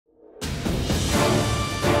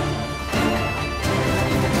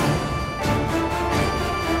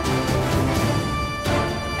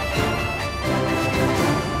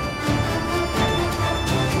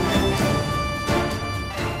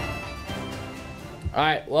All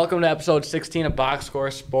right, welcome to episode 16 of Box Score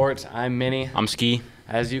Sports. I'm Minnie. I'm Ski.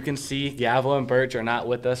 As you can see, Gavel and Birch are not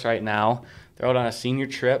with us right now. They're out on a senior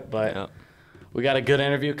trip, but we got a good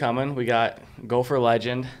interview coming. We got Gopher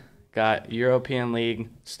legend, got European League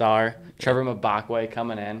star Trevor MBAKWE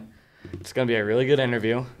coming in. It's going to be a really good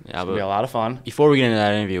interview. It's going to be a lot of fun. Before we get into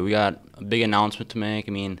that interview, we got a big announcement to make.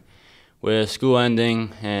 I mean, with school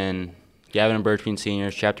ending and Gavin and Birch being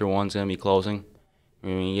seniors, Chapter 1 is going to be closing.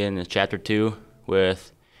 We're going to get into Chapter 2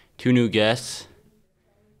 with 2 new guests.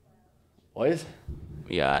 Boys?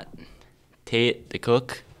 We got Tate the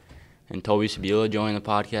cook and Toby Sabila joining the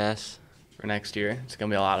podcast. For next year. It's going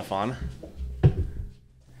to be a lot of fun.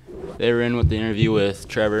 They were in with the interview with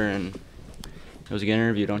Trevor, and it was a good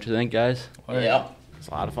interview, don't you think, guys? Yeah. It's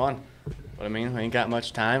a lot of fun. But I mean, we ain't got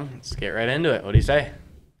much time. Let's get right into it. What do you say?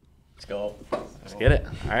 Let's go. Let's get it.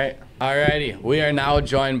 All right. All righty. We are now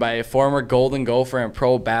joined by a former Golden Gopher and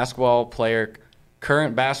pro basketball player,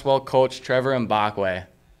 current basketball coach Trevor MBAKWE.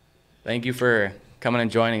 Thank you for coming and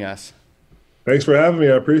joining us. Thanks for having me.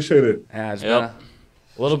 I appreciate it. Yeah, it's been a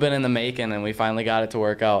little bit in the making, and we finally got it to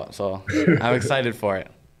work out. So I'm excited for it.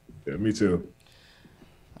 Yeah, me too.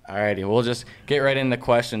 All righty. We'll just get right into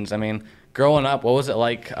questions. I mean, growing up, what was it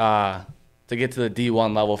like to get to the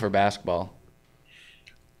D1 level for basketball?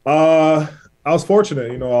 I was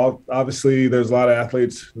fortunate. You know, obviously there's a lot of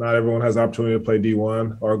athletes. Not everyone has the opportunity to play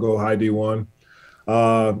D1 or go high D1.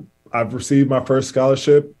 I've received my first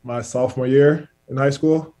scholarship my sophomore year in high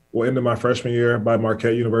school. Well, into my freshman year by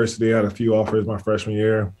Marquette University. I had a few offers my freshman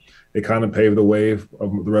year. It kind of paved the way of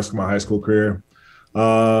the rest of my high school career.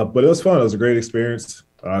 But it was fun. It was a great experience.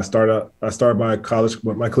 I started my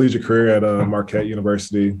collegiate career at Marquette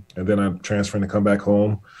University, and then I'm transferring to come back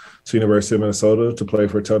home to University of Minnesota to play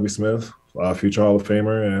for Tubby Smith, future Hall of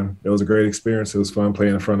Famer, and it was a great experience. It was fun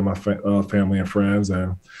playing in front of my family and friends,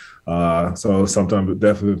 and so something I'm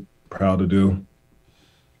definitely proud to do.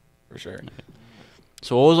 For sure.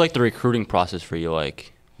 So what was like the recruiting process for you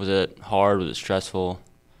like? Was it hard? Was it stressful?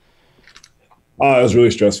 It was really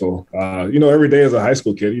stressful. You know, every day as a high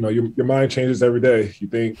school kid, you know, your mind changes every day. You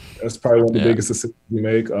think that's probably one of the biggest decisions you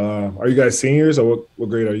make. Are you guys seniors, or what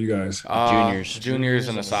grade are you guys? Juniors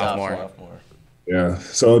and a sophomore. Yeah.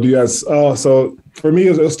 So do you guys? So for me,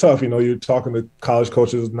 it was tough. You know, you're talking to college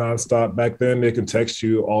coaches nonstop. Back then, they can text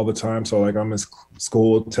you all the time. So like I'm in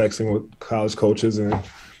school texting with college coaches, and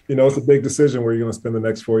you know, it's a big decision where you're going to spend the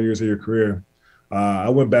next 4 years of your career. I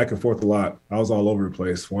went back and forth a lot. I was all over the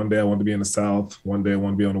place. One day I wanted to be in the South. One day I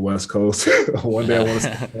wanted to be on the West Coast. One day I wanted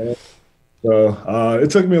to So it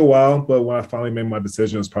took me a while, but when I finally made my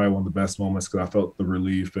decision, it was probably one of the best moments because I felt the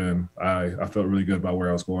relief and I felt really good about where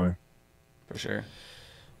I was going. For sure.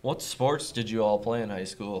 What sports did you all play in high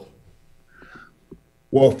school?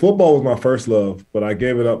 Well, football was my first love, but I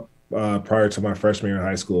gave it up prior to my freshman year in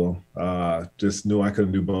high school. Just knew I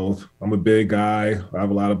couldn't do both. I'm a big guy. I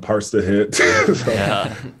have a lot of parts to hit.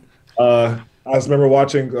 I just remember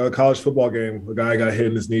watching a college football game. A guy got hit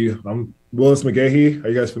in his knee. Willis McGahee. Are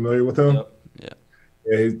you guys familiar with him? Yep.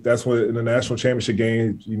 Yeah, that's what in the national championship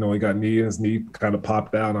game, you know, he got knee and his knee kind of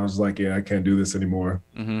popped out. And I was like, yeah, I can't do this anymore.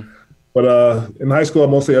 Mm-hmm. But in high school,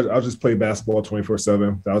 I'll just play basketball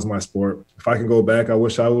 24/7. That was my sport. If I can go back, I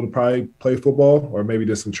wish I would have probably played football or maybe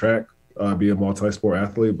did some track, be a multi-sport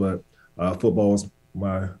athlete. But football was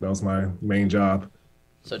my main job.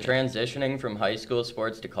 So transitioning from high school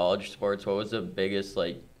sports to college sports, what was the biggest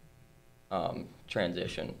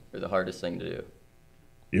transition or the hardest thing to do?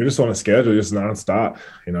 You're just on a schedule, just nonstop.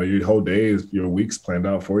 You know, your whole day your week's planned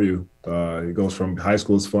out for you. It goes from high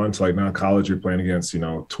school is fun to like now college, you're playing against,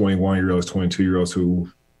 21-year-olds, 22-year-olds who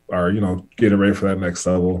are, getting ready for that next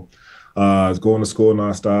level. Going to school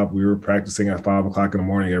nonstop. We were practicing at 5 o'clock in the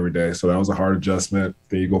morning every day. So that was a hard adjustment.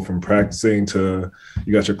 Then you go from practicing to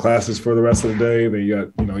you got your classes for the rest of the day. Then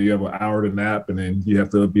you have an hour to nap and then you have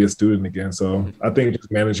to be a student again. So I think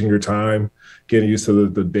just managing your time, getting used to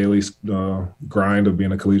the daily grind of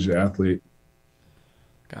being a collegiate athlete.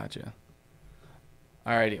 Gotcha.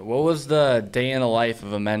 All righty. What was the day in the life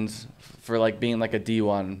of a men's for like being like a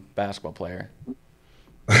D1 basketball player?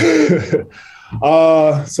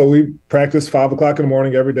 So we practice 5 o'clock in the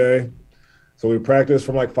morning every day. So we practice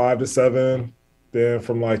from like 5 to 7. Then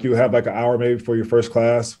from you have like an hour maybe for your first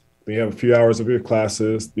class. Then you have a few hours of your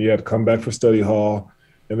classes. Then you have to come back for study hall.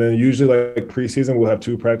 And then usually like preseason, we'll have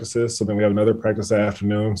 2 practices. So then we have another practice that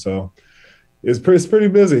afternoon. So it's pretty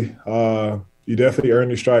busy. You definitely earn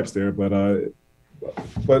your stripes there. But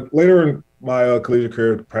later in my collegiate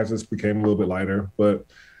career, practice became a little bit lighter. But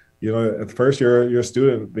at the first you're a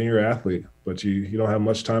student, then you're an athlete, but you don't have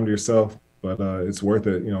much time to yourself, but it's worth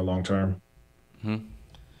it, long term. Mm-hmm.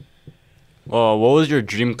 Well, what was your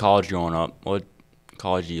dream college growing up? What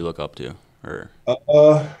college do you look up to? Or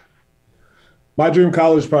My dream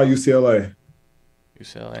college is probably UCLA.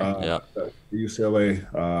 UCLA. yeah,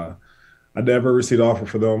 UCLA. I never received an offer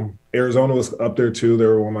for them. Arizona was up there too. They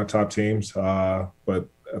were one of my top teams, but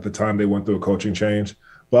at the time they went through a coaching change.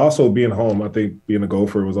 But also being home, I think being a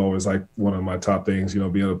Gopher was always like one of my top things. Being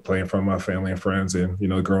able to play in front of my family and friends, and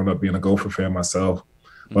growing up being a Gopher fan myself.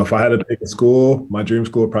 But if I had to pick a school, my dream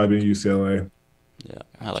school would probably be UCLA. yeah,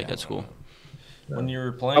 I like that school. When you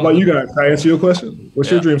were playing, How about you guys? Can I answer your question? What's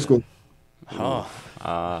your dream school? Oh,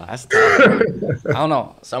 that's tough. I don't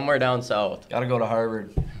know. Somewhere down south. Gotta go to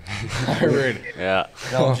Harvard. Harvard. Yeah.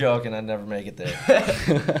 No, I'm joking. I'd never make it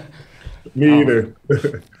there. Me either.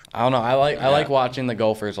 I don't know. I like watching the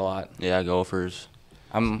Gophers a lot. Yeah, Gophers.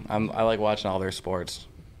 I like watching all their sports.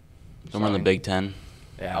 Somewhere in the Big Ten.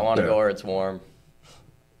 Yeah. I want to go where it's warm.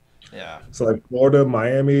 Yeah. So like Florida,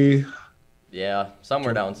 Miami. Yeah,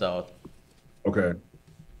 somewhere down south. Okay.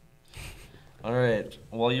 All right.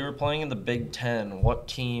 While you were playing in the Big Ten, what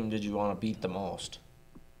team did you want to beat the most?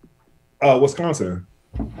 Wisconsin.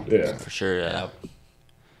 Yeah. For sure, yeah.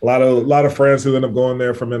 A lot of friends who end up going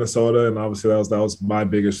there from Minnesota, and obviously that was my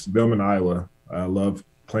biggest. Them in Iowa. I love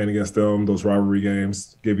playing against them. Those rivalry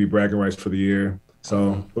games give you bragging rights for the year.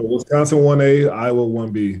 So, but Wisconsin 1A, Iowa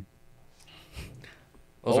 1B.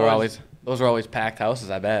 Those were always packed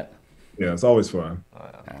houses, I bet. Yeah, it's always fun.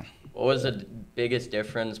 What was the biggest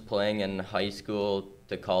difference playing in high school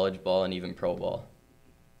to college ball and even pro ball?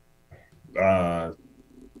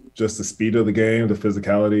 Just the speed of the game, the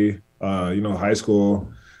physicality. High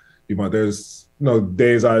school. There's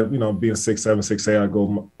days being 6'7",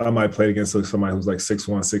 6'8", I might play against somebody who's like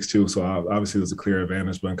 6'1", 6'2", so obviously there's a clear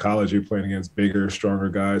advantage. But in college, you're playing against bigger, stronger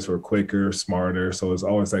guys who are quicker, smarter. So it's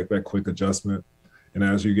always like that quick adjustment. And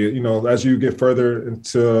as you get further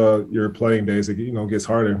into your playing days, it gets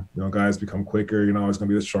harder. Guys become quicker. You're not always going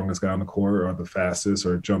to be the strongest guy on the court or the fastest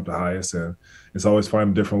or jump the highest. And it's always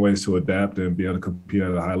finding different ways to adapt and be able to compete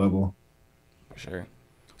at a high level. For sure.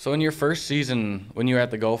 So in your first season, when you were at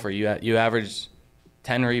the Gopher, you averaged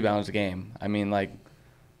 10 rebounds a game. I mean,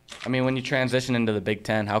 when you transition into the Big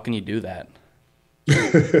Ten, how can you do that?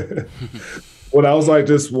 Well, that was like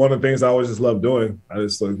just one of the things I always just loved doing. I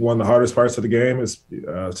just like one of the hardest parts of the game is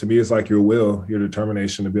to me, it's like your will, your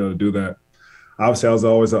determination to be able to do that. Obviously, I was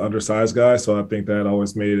always an undersized guy, so I think that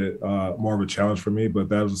always made it more of a challenge for me. But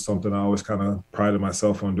that was something I always kind of prided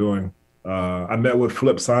myself on doing. I met with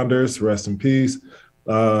Flip Saunders, rest in peace,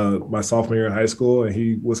 my sophomore year in high school, and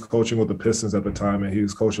he was coaching with the Pistons at the time, and he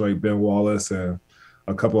was coaching like Ben Wallace and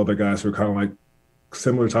a couple other guys who were kind of like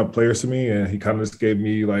similar type of players to me, and he kind of just gave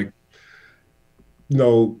me like,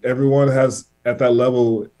 everyone has at that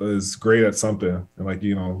level is great at something. And like,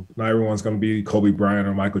 not everyone's going to be Kobe Bryant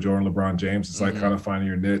or Michael Jordan, LeBron James. It's like kind of finding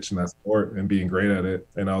your niche in that sport and being great at it.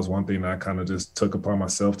 And that was one thing that I kind of just took upon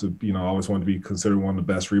myself to, I always wanted to be considered one of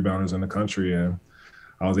the best rebounders in the country. And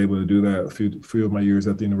I was able to do that a few of my years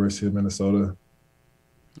at the University of Minnesota.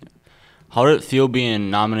 How did it feel being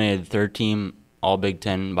nominated third team All Big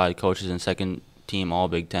Ten by the coaches and second team All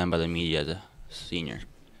Big Ten by the media as a senior?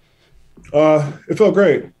 It felt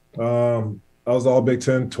great. I was All Big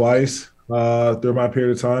Ten twice through my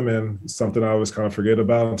period of time, and it's something I always kind of forget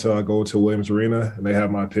about until I go to Williams Arena and they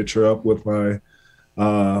have my picture up with my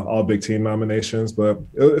All Big Team nominations. But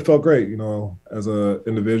it felt great. As an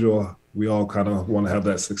individual, we all kind of want to have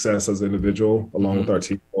that success as an individual along with our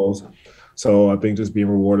team goals. So I think just being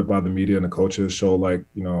rewarded by the media and the coaches show like,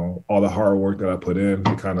 all the hard work that I put in,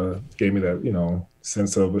 it kind of gave me that,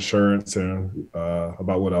 sense of assurance and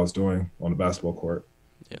about what I was doing on the basketball court.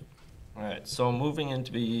 Yeah. All right. So moving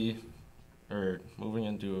into a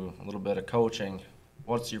little bit of coaching,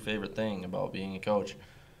 what's your favorite thing about being a coach?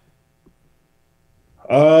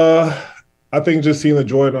 I think just seeing the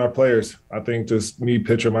joy in our players. I think just me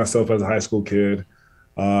picture myself as a high school kid.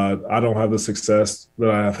 I don't have the success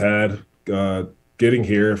that I have had getting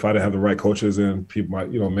here if I didn't have the right coaches and people, my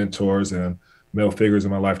mentors and male figures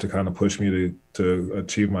in my life to kind of push me to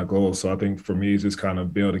achieve my goals. So I think for me, it's just kind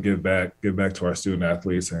of be able to give back to our student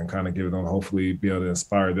athletes and kind of give them, hopefully be able to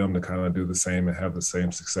inspire them to kind of do the same and have the same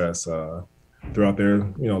success throughout their,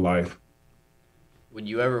 life. Would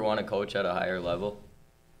you ever want to coach at a higher level?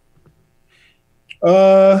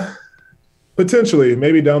 Potentially,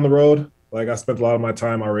 maybe down the road. Like I spent a lot of my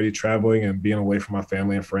time already traveling and being away from my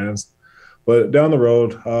family and friends. But down the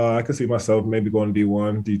road, I could see myself maybe going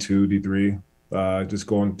D1, D2, D3, just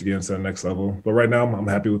going to get into the next level. But right now, I'm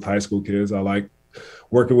happy with high school kids. I like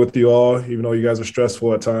working with you all, even though you guys are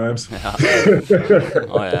stressful at times. Yeah.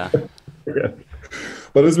 Oh, yeah. Yeah.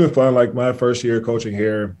 But it's been fun. Like my first year coaching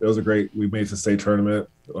here, it was we made the state tournament.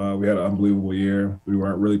 We had an unbelievable year. We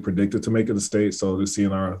weren't really predicted to make it to state. So just seeing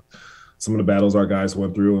some of the battles our guys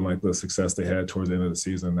went through and like the success they had towards the end of the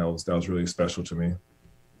season, that was really special to me.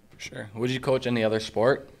 Sure. Would you coach any other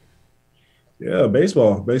sport? Yeah,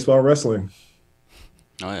 baseball, wrestling.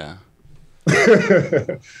 Oh yeah.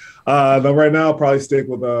 No, right now I'll probably stick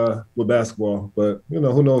with basketball, but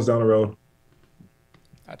who knows down the road.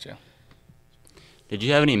 Gotcha. Did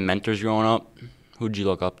you have any mentors growing up? Who'd you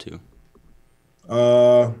look up to?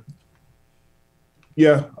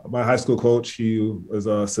 Yeah, my high school coach. He's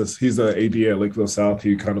an AD at Lakeville South.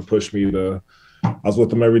 He kind of pushed me to. I was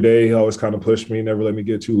with him every day. He always kind of pushed me, never let me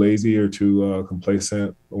get too lazy or too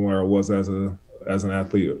complacent where I was as an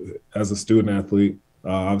athlete, as a student athlete.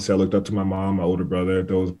 Obviously, I looked up to my mom, my older brother.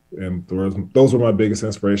 Those were my biggest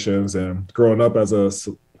inspirations. And growing up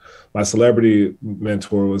my celebrity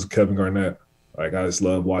mentor was Kevin Garnett. Like I just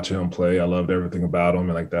loved watching him play. I loved everything about him,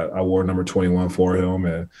 and like that, I wore number 21 for him,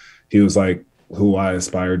 and he was like who I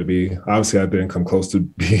aspired to be. Obviously, I didn't come close to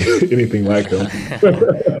being anything like him,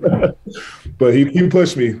 but he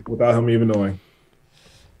pushed me without him even knowing.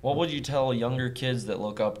 What would you tell younger kids that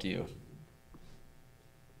look up to you?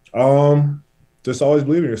 Just always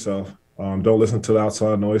believe in yourself. Don't listen to the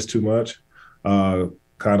outside noise too much.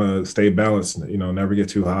 Kind of stay balanced. Never get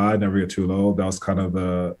too high, never get too low. That was kind of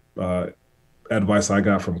the advice I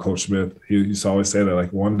got from Coach Smith. He used to always say that,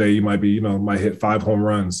 like, one day you might hit 5 home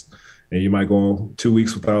runs, and you might go 2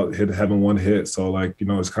 weeks without having one hit. So, like,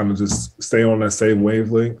 it's kind of just stay on that same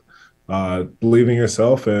wavelength, believe in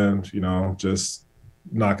yourself, and, just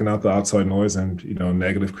knocking out the outside noise and,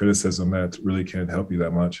 negative criticism that really can't help you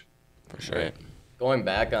that much. For sure. Going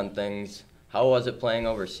back on things, how was it playing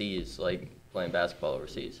overseas, like playing basketball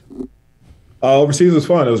overseas? Overseas was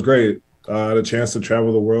fun. It was great. I had a chance to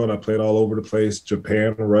travel the world. I played all over the place: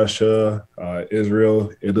 Japan, Russia,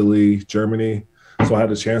 Israel, Italy, Germany. So I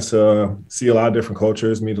had a chance to see a lot of different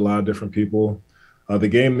cultures, meet a lot of different people. The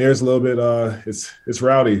game there's a little bit, it's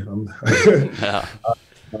rowdy. Yeah.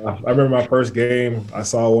 I remember my first game, I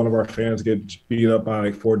saw one of our fans get beat up by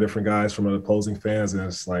like 4 different guys from the opposing fans. And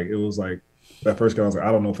it was like, that first game, I was like,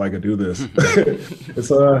 I don't know if I could do this. But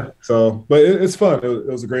it's fun. It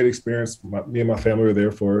was a great experience. Me and my family were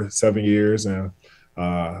there for 7 years, and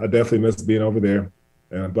I definitely missed being over there.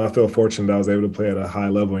 But I feel fortunate that I was able to play at a high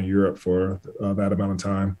level in Europe for that amount of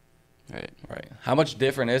time. Right. How much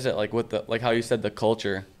different is it, like with how you said, the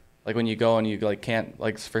culture, like when you go and you like can't,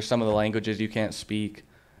 like for some of the languages you can't speak,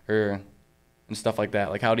 and stuff like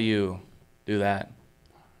that. Like how do you do that?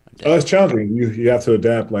 It's challenging. You have to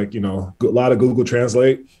adapt, like, a lot of Google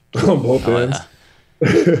Translate on both ends.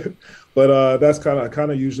 Yeah. But that's kind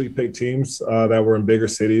of usually pick teams that were in bigger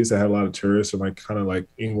cities that had a lot of tourists, and like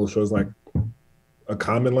English was like a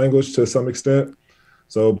common language to some extent.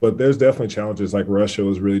 So, but there's definitely challenges. Like Russia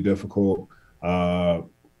was really difficult.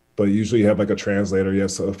 But usually you have like a translator. You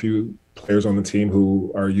have a few players on the team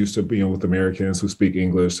who are used to being with Americans who speak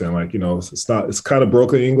English, and it's kind of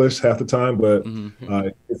broken English half the time, but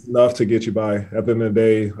it's enough to get you by. At the end of the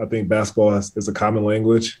day, I think basketball is a common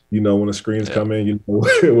language. When the screens come in, you know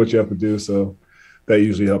what you have to do. So that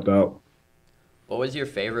usually helped out. What was your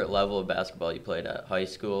favorite level of basketball you played at? High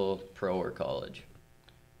school, pro, or college?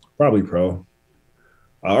 Probably pro.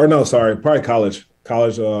 Probably college.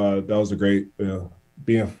 College, that was a great,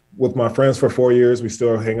 being with my friends for 4 years. We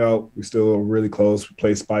still hang out. We still really close. We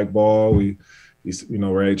play spike ball. We're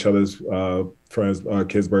at each other's friends'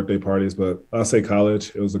 kids' birthday parties. But I'll say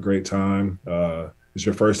college. It was a great time. It's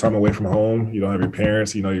your first time away from home. You don't have your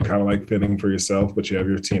parents. You're kind of like fending for yourself, but you have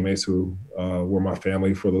your teammates who were my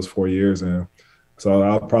family for those 4 years. And so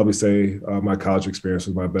I'll probably say my college experience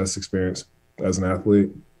was my best experience as an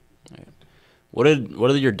athlete. What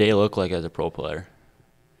did your day look like as a pro player?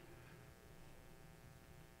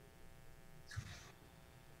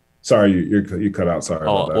 Sorry, you cut out. Sorry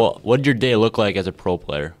about that. Well, what did your day look like as a pro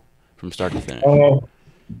player from start to finish?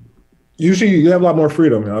 Usually you have a lot more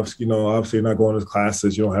freedom. Obviously you're not going to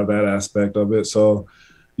classes. You don't have that aspect of it. So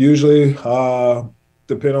usually,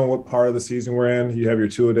 depending on what part of the season we're in, you have your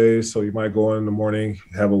 2-a-days. So you might go in the morning,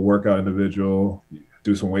 have a workout individual,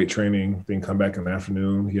 do some weight training, then come back in the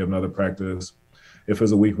afternoon. You have another practice. If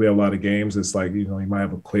it's a week we have a lot of games, it's like, you might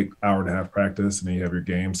have a quick 1.5-hour practice, and then you have your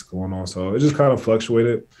games going on. So it just kind of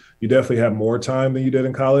fluctuated. You definitely have more time than you did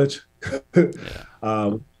in college.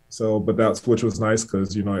 Yeah. Which was nice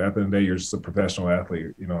because, at the end of the day, you're just a professional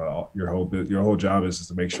athlete. Your whole job is just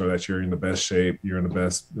to make sure that you're in the best shape, you're in the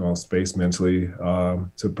best space mentally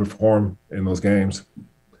to perform in those games.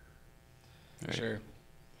 Sure.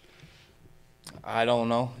 I don't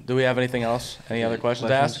know. Do we have anything else? Any other questions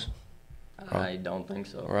to ask? I don't think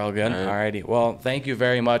so. We're all good? All right. Alrighty. Well, thank you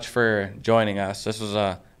very much for joining us. This was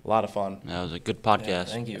a lot of fun. That was a good podcast.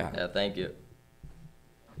 Thank you. Yeah, thank you.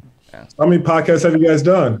 How many podcasts have you guys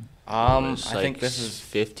done? I It's think like this is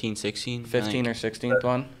 15, 16. 15 or 16th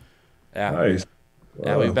one. Yeah. Nice.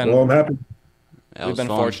 Yeah, we've been Well, I'm happy. we've been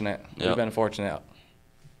fortunate. We've Yep. been fortunate.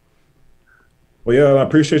 Well, yeah, I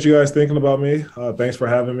appreciate you guys thinking about me. Thanks for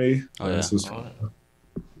having me. Oh, yeah. This was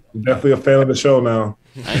I'm definitely a fan of the show now.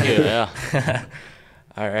 Thank you. Yeah.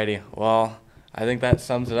 Alrighty. Well, I think that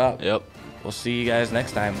sums it up. Yep. We'll see you guys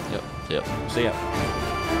next time. Yep. Yep. See ya.